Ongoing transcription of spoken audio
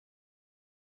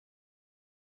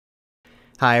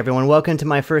Hi everyone, welcome to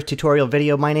my first tutorial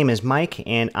video. My name is Mike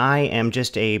and I am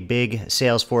just a big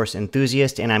Salesforce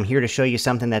enthusiast, and I'm here to show you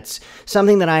something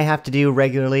that I have to do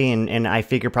regularly, and I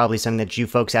figure probably something that you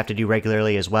folks have to do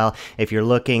regularly as well. If you're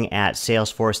looking at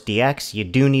Salesforce DX, you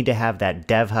do need to have that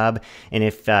Dev Hub, and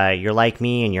if you're like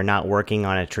me and you're not working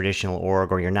on a traditional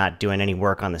org, or you're not doing any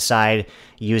work on the side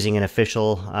using an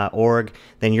official org,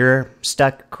 then you're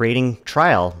stuck creating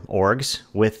trial orgs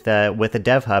with a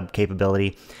Dev Hub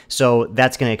capability. So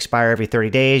that's going to expire every 30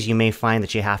 days. You may find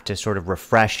that you have to sort of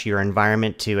refresh your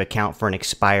environment to account for an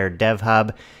expired Dev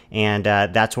Hub, and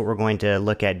that's what we're going to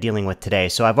look at dealing with today.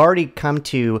 So I've already come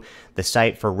to the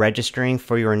site for registering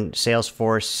for your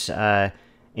Salesforce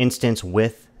instance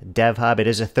with Dev Hub. It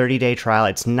is a 30-day trial.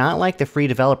 It's not like the free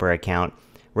developer account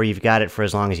where you've got it for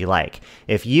as long as you like.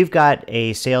 If you've got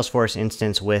a Salesforce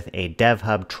instance with a Dev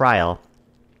Hub trial,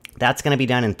 that's going to be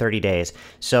done in 30 days.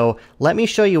 So let me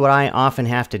show you what I often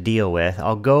have to deal with.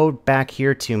 I'll go back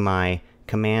here to my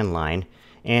command line,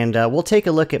 and we'll take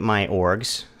a look at my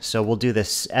orgs. So we'll do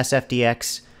this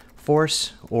SFDX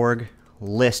force org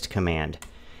list command.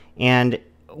 And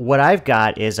what I've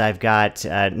got is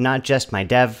not just my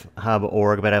Dev Hub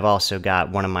org, but I've also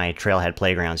got one of my Trailhead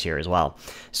playgrounds here as well.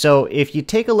 So if you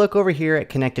take a look over here at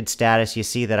connected status, you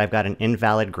see that I've got an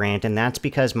invalid grant, and that's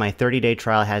because my 30-day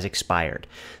trial has expired.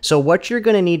 So what you're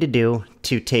going to need to do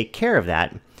to take care of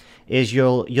that is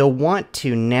you'll want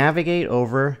to navigate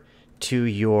over to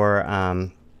your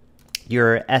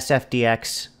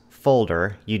SFDX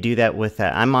folder. You do that with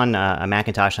I'm on a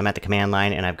Macintosh. I'm at the command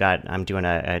line, and I'm doing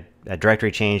a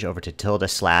directory change over to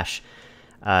 ~/.sfdx.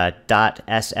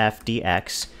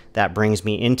 That brings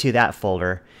me into that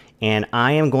folder, and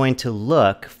I am going to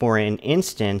look for an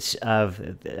instance of,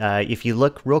 if you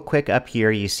look real quick up here,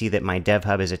 you see that my Dev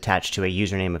Hub is attached to a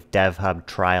username of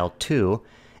devhubtrial2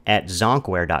 at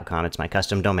zonkware.com. It's my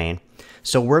custom domain.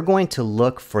 So we're going to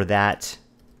look for that,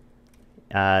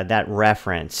 that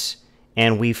reference,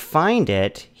 and we find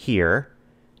it here.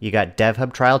 You got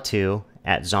devhubtrial2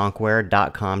 at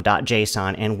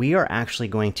zonkware.com.json, and we are actually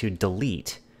going to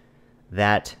delete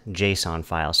that JSON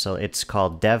file. So it's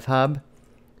called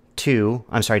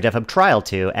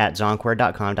devhubtrial2 at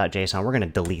zonkware.com.json. We're going to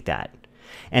delete that.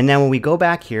 And then when we go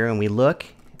back here and we look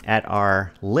at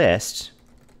our list,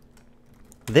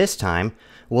 this time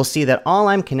we'll see that all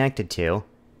I'm connected to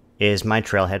is my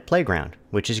Trailhead playground,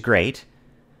 which is great.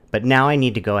 But now I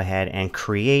need to go ahead and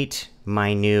create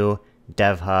my new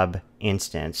Dev Hub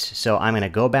instance. So I'm going to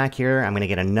go back here. I'm going to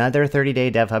get another 30-day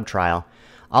Dev Hub trial.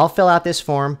 I'll fill out this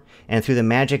form, and through the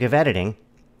magic of editing,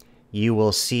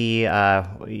 you'll see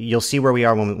where we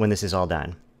are when this is all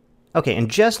done. Okay,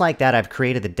 and just like that, I've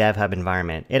created the Dev Hub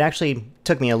environment. It actually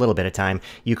took me a little bit of time.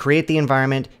 You create the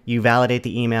environment, you validate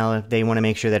the email if they want to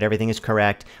make sure that everything is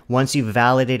correct. Once you've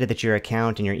validated that your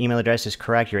account and your email address is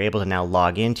correct, you're able to now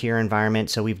log into your environment.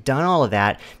 So we've done all of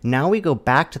that. Now we go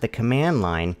back to the command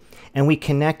line and we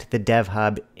connect the Dev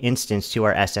Hub instance to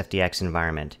our SFDX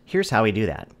environment. Here's how we do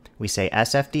that. We say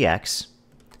SFDX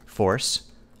force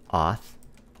auth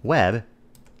web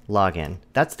login.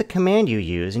 That's the command you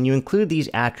use, and you include these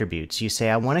attributes. You say,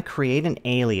 I want to create an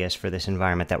alias for this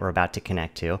environment that we're about to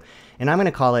connect to, and I'm going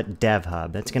to call it Dev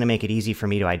Hub. That's going to make it easy for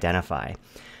me to identify.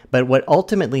 But what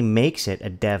ultimately makes it a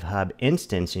Dev Hub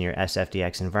instance in your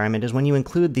SFDX environment is when you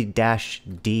include the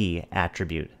 -d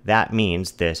attribute. That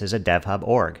means this is a Dev Hub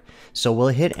org. So we'll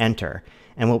hit enter,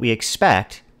 and what we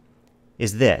expect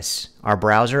is this. Our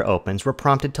browser opens, we're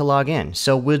prompted to log in.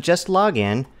 So we'll just log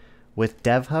in with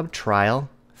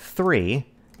devhubtrial3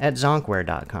 at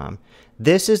zonkware.com.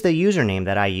 This is the username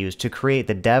that I used to create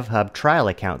the Dev Hub trial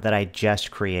account that I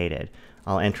just created.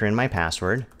 I'll enter in my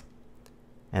password,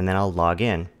 and then I'll log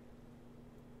in.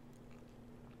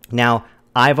 Now,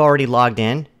 I've already logged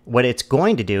in. What it's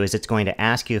going to do is it's going to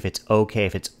ask you if it's okay,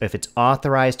 if it's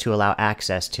authorized to allow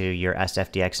access to your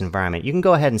SFDX environment. You can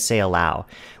go ahead and say allow.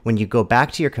 When you go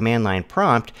back to your command line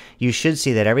prompt, you should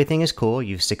see that everything is cool.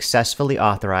 You've successfully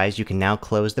authorized. You can now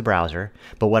close the browser.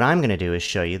 But what I'm going to do is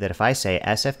show you that if I say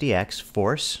SFDX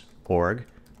force org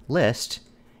list,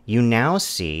 you now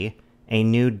see a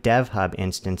new Dev Hub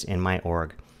instance in my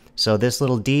org. So this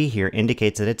little D here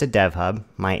indicates that it's a Dev Hub.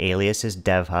 My alias is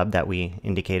Dev Hub that we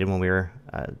indicated when we were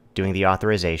doing the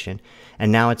authorization,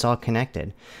 and now it's all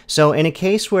connected. So in a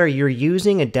case where you're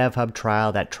using a Dev Hub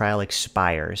trial, that trial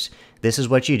expires, this is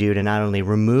what you do to not only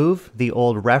remove the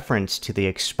old reference to the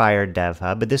expired Dev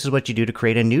Hub, but this is what you do to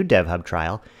create a new Dev Hub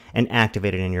trial and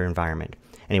activate it in your environment.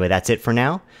 Anyway, that's it for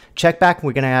now. Check back.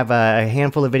 We're going to have a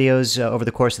handful of videos over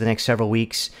the course of the next several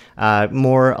weeks,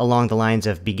 more along the lines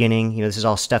of beginning. This is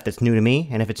all stuff that's new to me,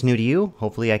 and if it's new to you,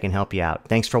 hopefully I can help you out.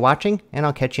 Thanks for watching, and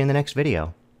I'll catch you in the next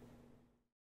video.